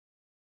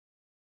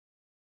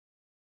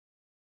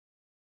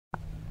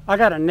I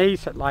got a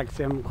niece that likes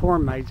them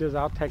corn mazes.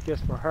 I'll take this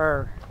for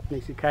her,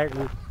 Niecey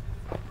Caitlin.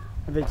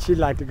 I think she'd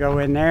like to go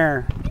in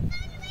there.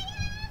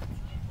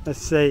 Let's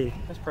see.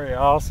 That's pretty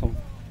awesome.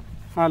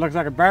 Oh, it looks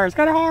like a bear. It's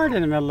got a heart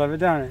in the middle of it,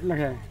 don't it? Look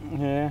at it.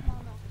 Yeah.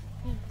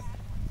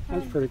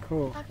 That's pretty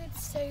cool. I could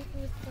stay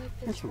with like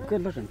this. That's some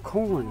good looking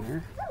corn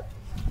there.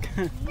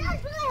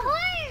 That's really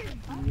hard.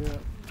 Yeah.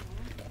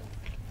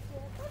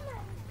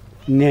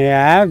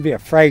 Yeah, I'd be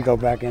afraid to go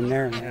back in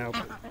there and help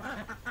it.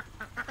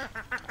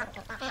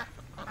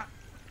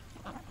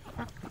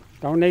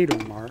 Don't need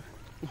them, Mark.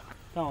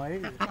 Don't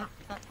eat it.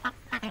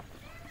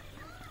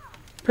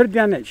 Put it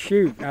down that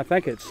chute. I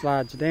think it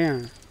slides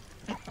down.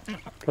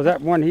 Because that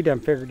one, he done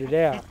figured it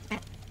out.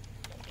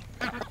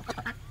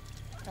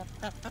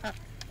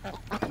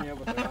 Yeah,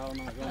 but they're all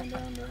not going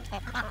down there.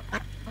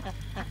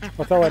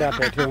 We'll throw it out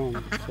there to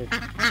him.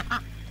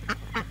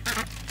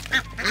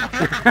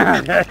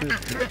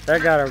 that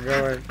got him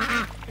going.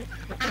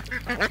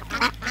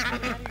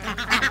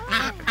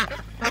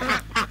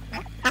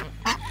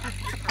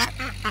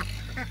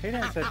 He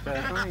didn't set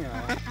that thing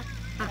on.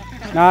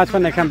 No, that's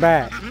when they come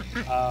back.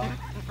 Oh,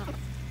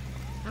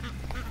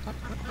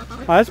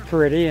 that's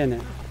pretty, isn't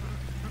it?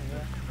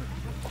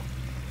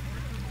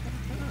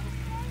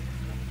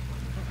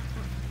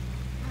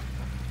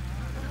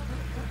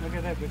 Look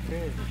at that big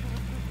fish.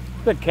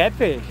 Good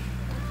catfish.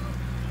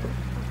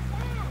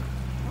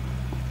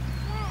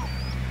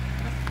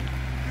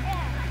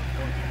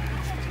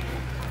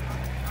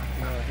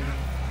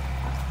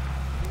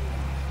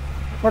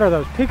 What are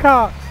those,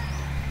 peacocks?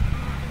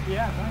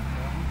 Yeah, I think so.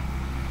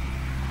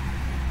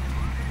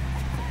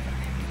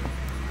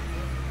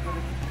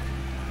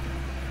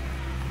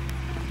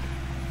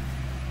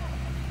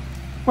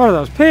 What are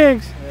those,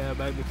 pigs? Yeah,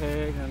 baby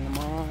pig and the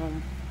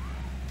mom.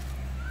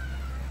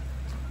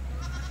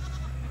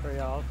 Pretty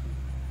awesome.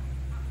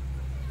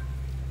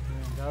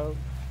 Go.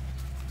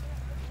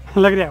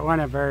 Look at that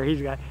one up there.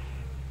 He's got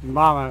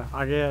mama,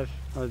 I guess,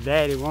 or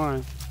daddy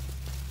one.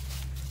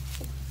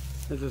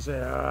 They just say,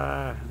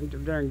 I'm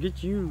there and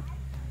get you.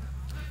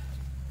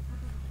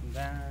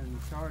 Down in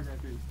the charge, I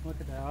can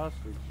look at the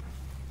ostrich.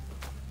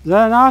 Is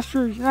that an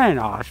ostrich? That ain't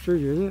an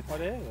ostrich, is it?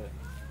 What is it?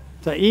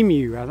 It's an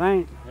emu, I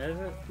think. Is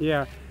it?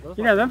 Yeah. Looks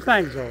You know, like them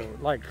things will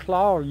like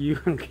claw you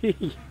and kill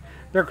you.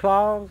 Their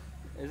claws.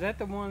 Is that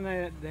the one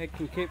that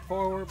can kick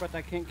forward but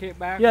they can't kick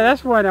back? Yeah,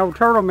 that's what old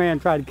turtle man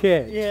tried to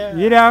catch. Yeah.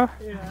 You know?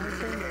 Yeah, I've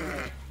seen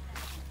that.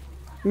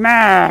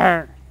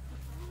 Man.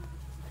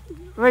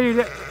 What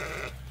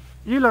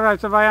you look like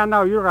somebody I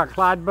know. You look like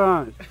Clyde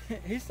Bunch.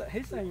 He's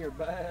saying you're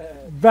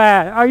bad.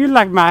 Bad. Oh, you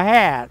like my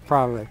hat,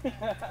 probably.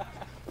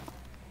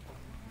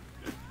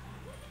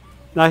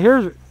 Now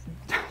here's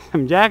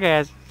some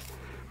jackasses.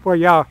 Boy,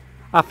 y'all,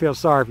 I feel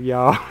sorry for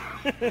y'all.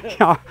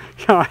 y'all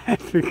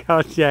have to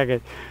go check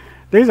it.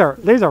 These are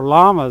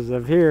llamas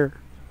of here.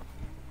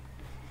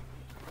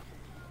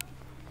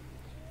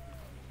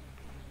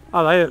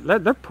 Oh,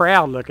 they're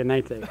proud looking,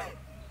 ain't they?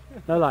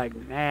 They're like,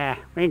 nah,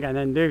 we ain't got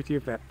nothing to do with you,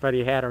 that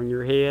funny hat on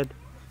your head.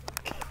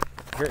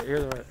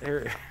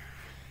 Here.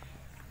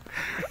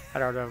 I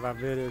don't know if I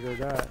did it or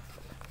not.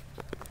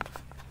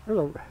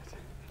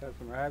 Got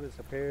some rabbits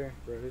up here,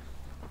 Bruce.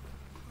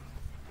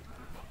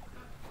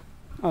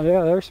 Oh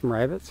yeah, there's some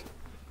rabbits.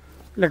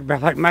 Look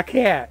about like my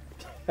cat.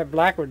 That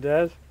black one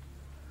does.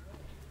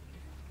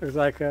 Looks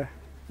like a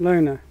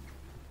Luna.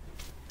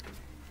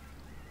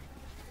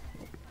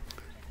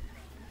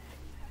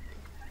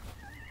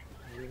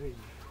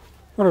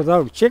 What are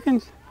those,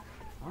 chickens?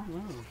 I don't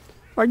know.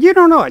 Oh, you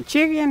don't know a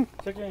chicken?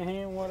 Chicken,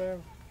 hen,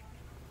 whatever.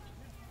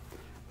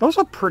 Those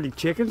are pretty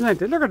chickens, ain't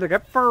they? Look at they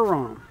got fur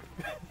on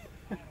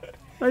them.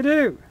 They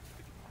do.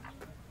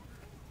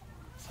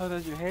 So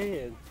does your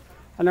head.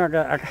 I know I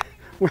got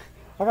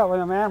one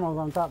of them animals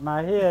on top of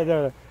my head.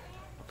 I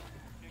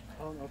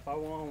don't know if I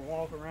want to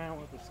walk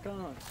around with a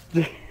skunk.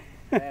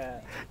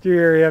 Yeah. Did you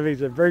hear him? He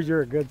said, Bruce,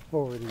 you're a good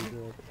sport. He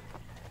said.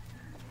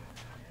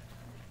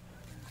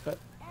 But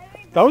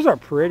those are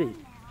pretty.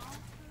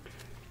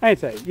 Ain't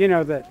they? You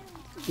know that,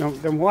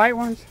 them white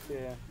ones?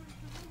 Yeah.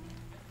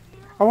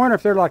 I wonder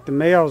if they're like the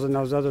males and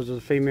those others are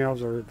the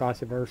females or vice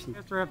versa.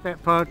 After up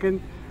that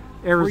pumpkin.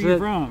 Where you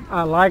from?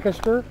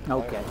 Lancaster.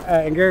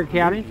 Okay. In Garrett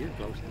County. You're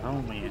close to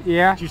home, man.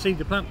 Yeah. Did you see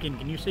the pumpkin?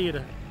 Can you see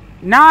it?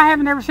 No, I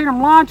haven't ever seen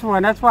them launch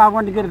one. That's why I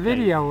wanted to get a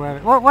video of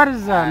it. What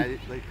is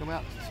They come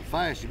out so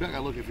fast. You got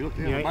to look. If you look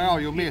in the barrel,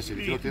 you'll miss it.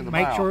 If you look in the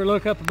barrel. Make sure you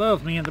look up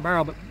above me in the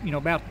barrel, but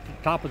about the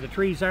top of the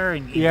trees there,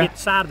 and get the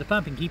side of the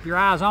pumpkin. Keep your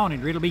eyes on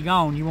it, or it'll be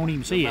gone. You won't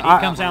even see it. It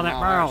comes out of that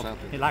barrel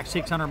at like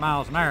 600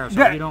 miles an hour,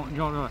 so you don't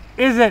know.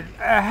 Is it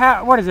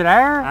what is it?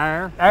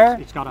 Air? Air.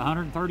 It's got a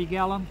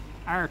 130-gallon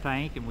air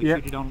tank, and we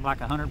shoot it on like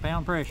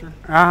 100-pound pressure.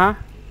 And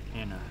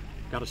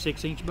got a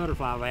 6-inch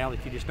butterfly valve.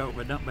 If you just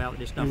open a dump valve, it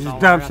just dumps all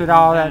it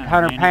all that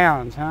 100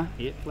 pounds, huh?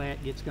 It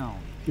flat gets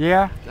gone.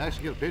 Yeah. To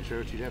actually get a picture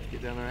of it, you'd have to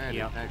get down there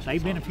and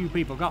They've been a few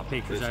people got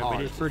pictures of it,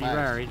 but it's pretty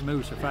rare. It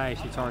moves so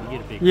fast, it's hard to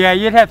get a picture. Yeah,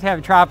 you'd have to have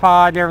a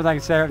tripod and everything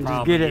set up and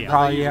just get it.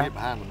 Probably, yeah. Get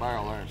behind the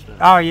barrel there and stuff.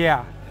 Oh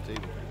yeah.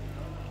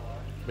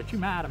 But you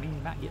might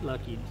get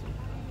lucky.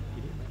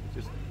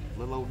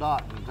 little old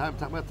dot. And by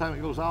the time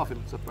it goes off,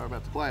 it's up there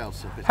about the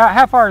clouds. So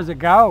How far does it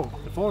go?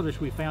 The farthest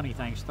we found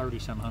anything's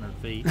 30-some hundred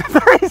feet.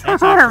 3,700 feet.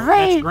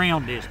 That's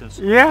ground distance.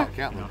 Yeah.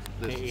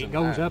 It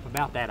goes up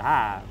about that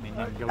high. I mean,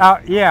 then it goes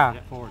yeah.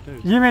 that far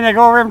too. You mean they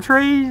go over them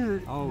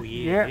trees? Oh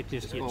yeah. Yeah. It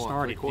just gets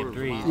started in them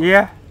trees.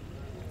 Yeah.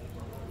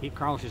 It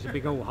crosses a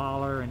big old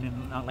holler and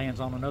then lands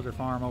on another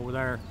farm over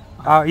there.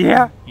 Oh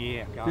yeah.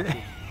 Yeah, gotcha.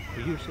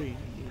 Well, you see,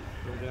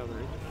 go down there.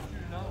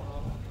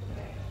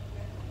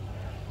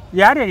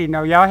 Yeah, I didn't even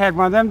know y'all had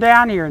one of them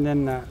down here. And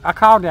then I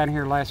called down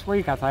here last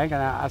week, I think,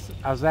 and I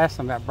was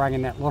asking about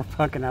bringing that little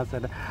pumpkin. I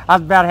said I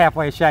was about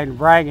halfway ashamed to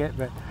bring it,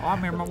 but. Oh, I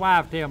remember my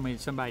wife telling me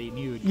somebody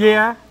knew it.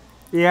 Yeah,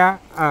 yeah.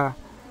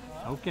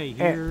 Okay,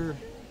 here.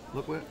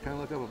 look, kind of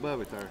look up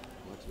above it there.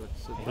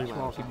 He's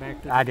walking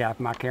back there. I doubt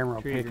my camera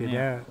will pick it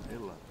up.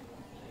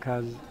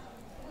 Cause.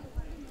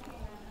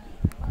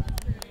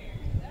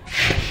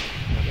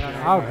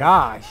 Oh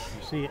gosh.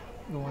 You see it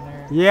going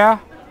there? Yeah.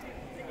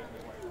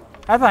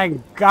 That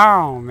thing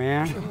gone,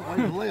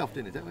 man. Left,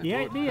 didn't it?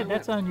 Yeah, it did.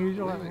 That's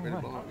unusual.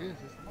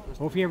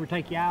 Well, if you ever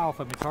take your eye off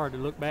them, it's hard to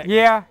look back.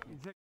 Yeah.